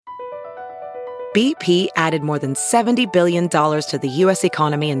BP added more than $70 billion to the U.S.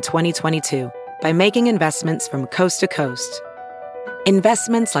 economy in 2022 by making investments from coast to coast.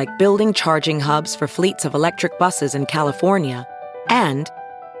 Investments like building charging hubs for fleets of electric buses in California and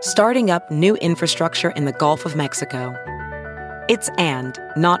starting up new infrastructure in the Gulf of Mexico. It's and,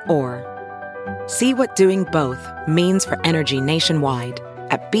 not or. See what doing both means for energy nationwide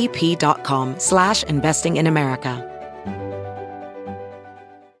at bp.com/investing in America.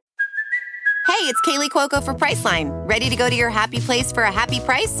 Hey, it's Kaylee Cuoco for Priceline. Ready to go to your happy place for a happy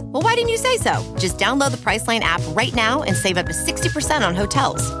price? Well, why didn't you say so? Just download the Priceline app right now and save up to 60% on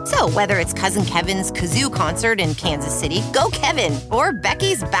hotels. So whether it's Cousin Kevin's Kazoo Concert in Kansas City, go Kevin, or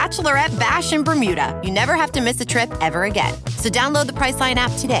Becky's Bachelorette Bash in Bermuda, you never have to miss a trip ever again. So download the Priceline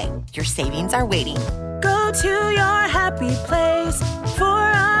app today. Your savings are waiting. Go to your happy place for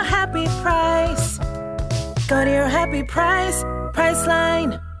a happy price. Go to your happy price,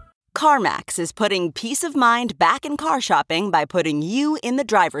 Priceline. CarMax is putting peace of mind back in car shopping by putting you in the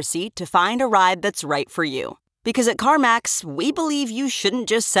driver's seat to find a ride that's right for you. Because at CarMax, we believe you shouldn't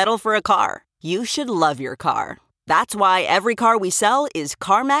just settle for a car. You should love your car. That's why every car we sell is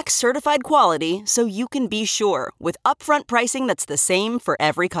CarMax certified quality, so you can be sure with upfront pricing that's the same for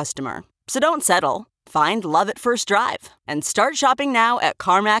every customer. So don't settle. Find love at first drive and start shopping now at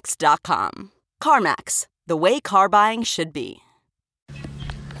CarMax.com. CarMax, the way car buying should be.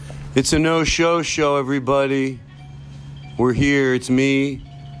 It's a no-show show, everybody. We're here. It's me.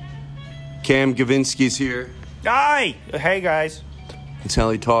 Cam Gavinsky's here. Hi! Hey, guys. That's how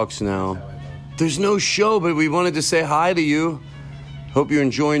he talks now. There's no show, but we wanted to say hi to you. Hope you're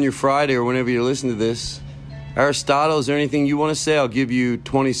enjoying your Friday or whenever you listen to this. Aristotle, is there anything you want to say? I'll give you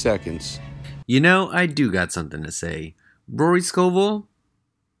 20 seconds. You know, I do got something to say. Rory Scovel,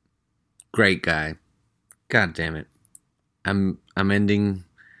 great guy. God damn it. I'm ending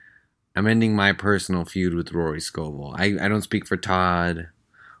my personal feud with Rory Scovel. I don't speak for Todd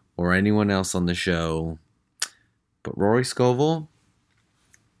or anyone else on the show, but Rory Scovel,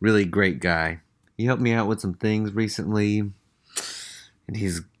 really great guy. He helped me out with some things recently, and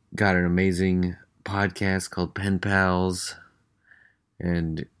he's got an amazing podcast called Pen Pals,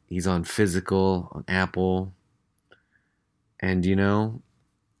 and he's on Physical on Apple. And, you know,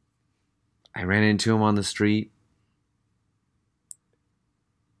 I ran into him on the street,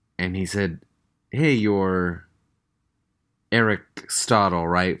 and he said, "Hey, you're Eric Stottle,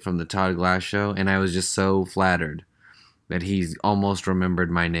 right, from the Todd Glass Show?" And I was just so flattered that he almost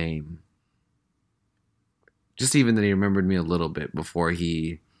remembered my name. Just even that he remembered me a little bit before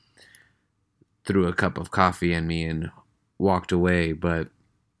he threw a cup of coffee in me and walked away. But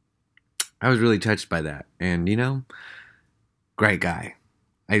I was really touched by that. And, you know, great guy.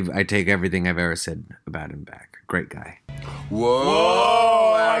 I take everything I've ever said about him back. Great guy.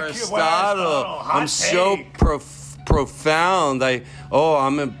 Whoa, Aristotle. I'm so profound.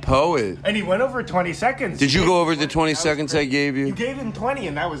 I'm a poet. And he went over 20 seconds. Did you go over the 20 seconds I gave you? You gave him 20,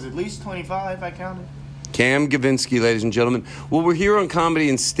 and that was at least 25, I counted. Cam Gavinsky, ladies and gentlemen. Well, we're here on Comedy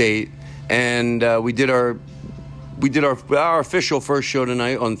in State, and we did our official first show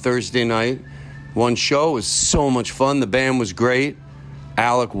tonight on Thursday night. One show. It was so much fun. The band was great.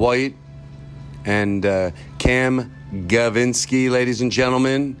 Alec White and Cam Gavinsky, ladies and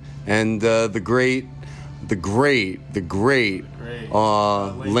gentlemen, and the great Lane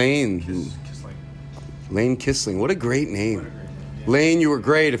Kissling. What a great name. Lane, you were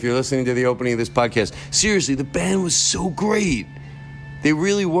great if you're listening to the opening of this podcast. Seriously, the band was so great. They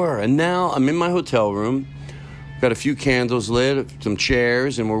really were. And now I'm in my hotel room. Got a few candles lit, some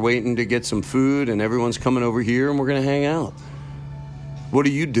chairs, and we're waiting to get some food, and everyone's coming over here, and we're going to hang out. What are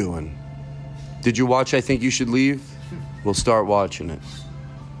you doing? Did you watch I Think You Should Leave? We'll start watching it.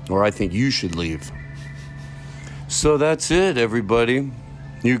 Or I Think You Should Leave. So that's it, everybody.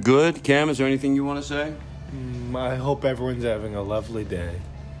 You good? Cam, is there anything you want to say? I hope everyone's having a lovely day.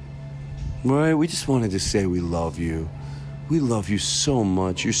 Right, we just wanted to say we love you. We love you so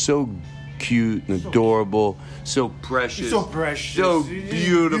much. You're so cute and adorable, so precious, so precious, so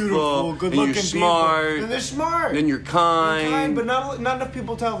beautiful, good and looking, you're smart, people. And they're smart, and you're kind, but not enough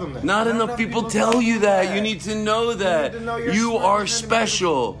people tell them that. Not enough people tell you that. You need to know that. You are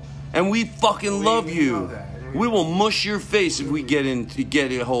special, and we fucking love you. We will mush your face if we get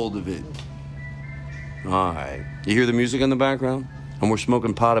a hold of it. All right, you hear the music in the background, and we're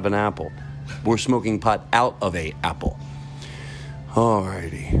smoking pot of an apple. We're smoking pot out of a apple.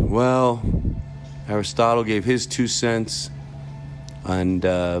 Alrighty, well, Aristotle gave his 2 cents, and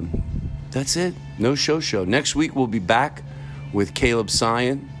that's it. No show. Next week we'll be back with Caleb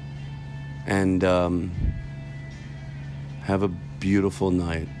Sion, and have a beautiful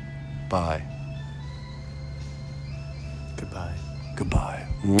night. Bye. Goodbye. Goodbye.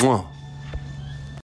 Mwah.